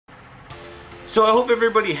So I hope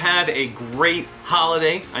everybody had a great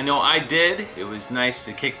holiday. I know I did. It was nice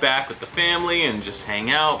to kick back with the family and just hang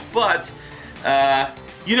out. But,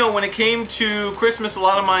 you know, when it came to Christmas, a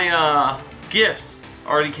lot of my gifts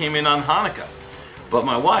already came in on Hanukkah. But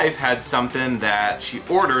my wife had something that she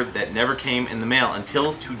ordered that never came in the mail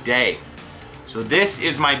until today. So this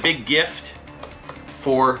is my big gift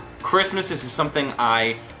for Christmas. This is something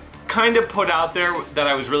I kind of put out there that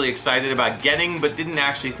I was really excited about getting, but didn't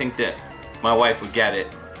actually think that my wife would get it,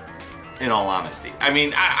 in all honesty. I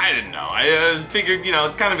mean, I didn't know. I figured, you know,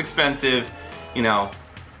 it's kind of expensive, you know,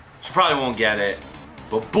 she probably won't get it.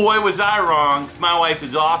 But boy, was I wrong, because my wife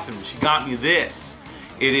is awesome. She got me this.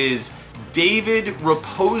 It is David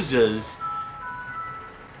Rapoza's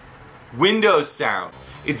Windows sound.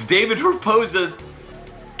 It's David Rapoza's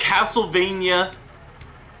Castlevania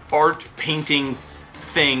art painting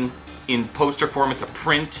thing in poster form. It's a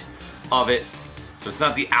print of it. So it's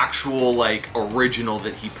not the actual, like, original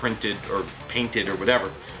that he printed or painted or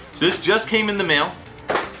whatever. So this just came in the mail,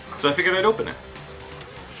 so I figured I'd open it.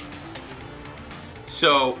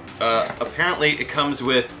 So, apparently it comes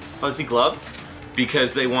with fuzzy gloves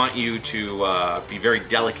because they want you to be very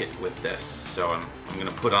delicate with this. So I'm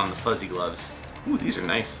gonna put on the fuzzy gloves. Ooh, these are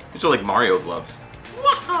nice. These are like Mario gloves.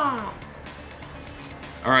 Wow!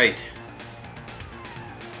 All right.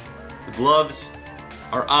 The gloves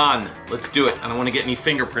are on. Let's do it. I don't want to get any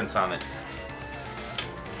fingerprints on it.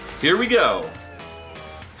 Here we go.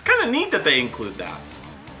 It's kind of neat that they include that,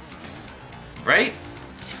 right?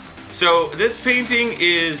 So this painting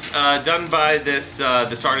is done by this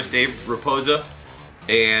artist Dave Rapoza,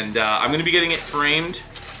 and I'm going to be getting it framed.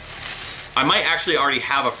 I might actually already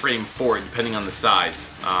have a frame for it, depending on the size.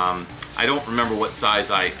 I don't remember what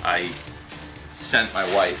size I sent my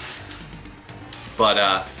wife,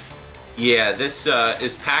 but yeah, this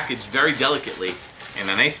is packaged very delicately in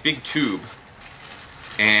a nice big tube.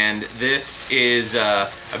 And this is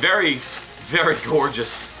a very, very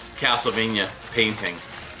gorgeous Castlevania painting.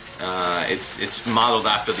 It's modeled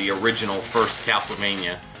after the original first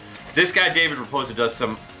Castlevania. This guy, David Rapoza, does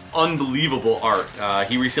some unbelievable art.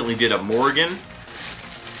 He recently did a Morrigan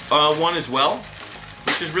one as well,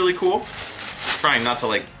 which is really cool. Trying not to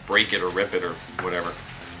like break it or rip it or whatever.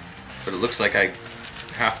 But it looks like I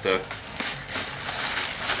have to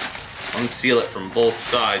unseal it from both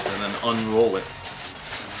sides and then unroll it.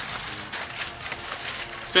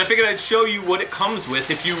 So I figured I'd show you what it comes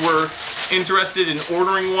with if you were interested in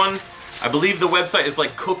ordering one. I believe the website is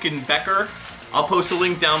like Cook and Becker. I'll post a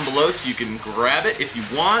link down below so you can grab it if you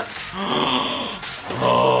want.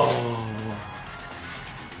 Oh,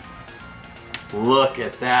 look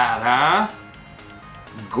at that, huh?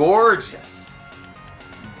 Gorgeous.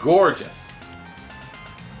 Gorgeous.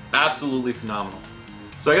 Absolutely phenomenal.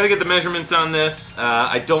 So I gotta get the measurements on this.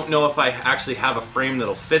 I don't know if I actually have a frame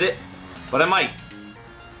that'll fit it, but I might.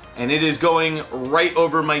 And it is going right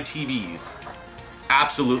over my TVs.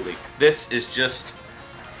 Absolutely. This is just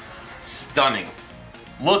stunning.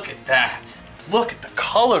 Look at that. Look at the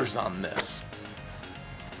colors on this.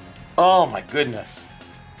 Oh my goodness.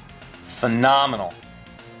 Phenomenal.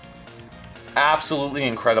 Absolutely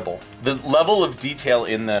incredible. The level of detail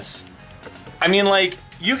in this. I mean, like,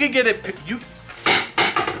 you could get it, you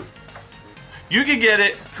could get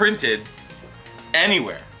it printed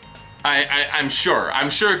anywhere. I'm sure. I'm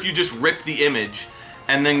sure if you just rip the image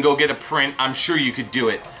and then go get a print, I'm sure you could do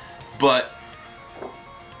it. But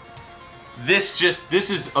this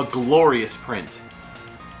is a glorious print.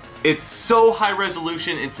 It's so high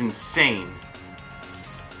resolution, it's insane.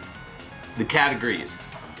 The cat agrees.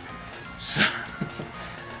 So,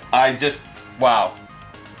 wow.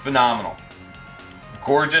 Phenomenal.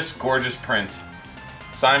 Gorgeous, gorgeous print.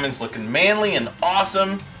 Simon's looking manly and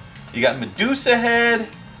awesome. You got Medusa head,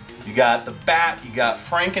 you got the bat, you got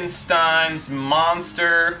Frankenstein's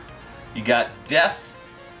monster, you got Death,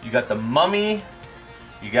 you got the mummy,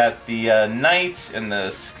 you got the knights and the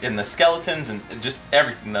skeletons and just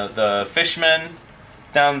everything. The fishmen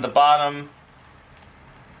down at the bottom.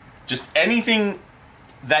 Just anything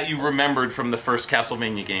that you remembered from the first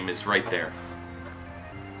Castlevania game is right there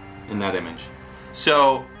in that image.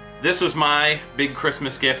 So this was my big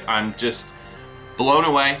Christmas gift. I'm just blown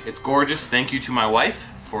away. It's gorgeous. Thank you to my wife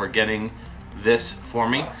for getting this for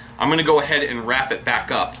me. I'm gonna go ahead and wrap it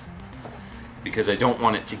back up because I don't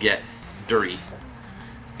want it to get dirty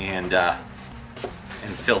and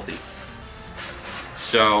filthy.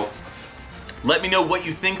 So let me know what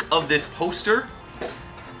you think of this poster.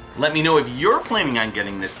 Let me know if you're planning on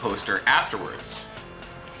getting this poster afterwards.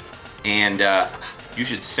 And you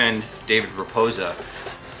should send David Rapoza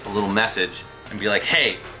a little message and be like,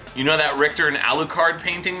 hey, you know that Richter and Alucard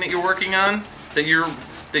painting that you're working on? that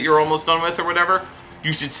you're almost done with or whatever,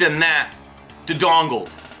 you should send that to Dongled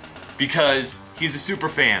because he's a super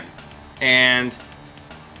fan. And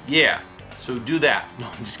yeah, so do that. No,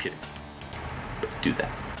 I'm just kidding. Do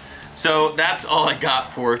that. So that's all I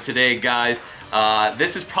got for today, guys.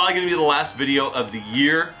 This is probably gonna be the last video of the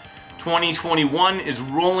year. 2021 is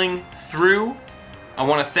rolling through. I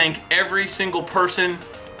wanna thank every single person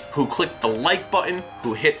who clicked the like button,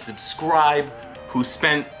 who hit subscribe, who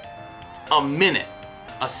spent a minute,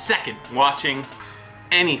 a second watching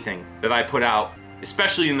anything that I put out,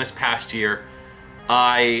 especially in this past year.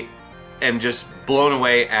 I am just blown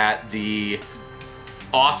away at the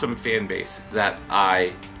awesome fan base that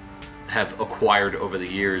I have acquired over the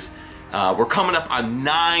years. We're coming up on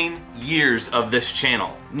 9 years of this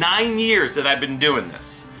channel. 9 years that I've been doing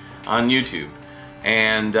this on YouTube.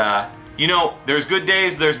 And you know, there's good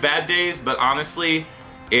days, there's bad days, but honestly,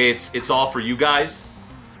 it's all for you guys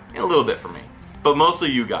and a little bit for me, but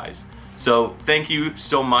mostly you guys. So thank you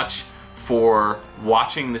so much for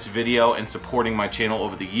watching this video and supporting my channel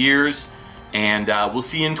over the years. And we'll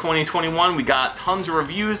see you in 2021. We got tons of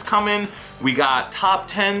reviews coming. We got top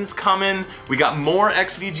 10s coming. We got more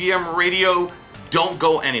XVGM radio. Don't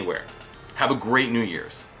go anywhere. Have a great New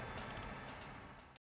Year's.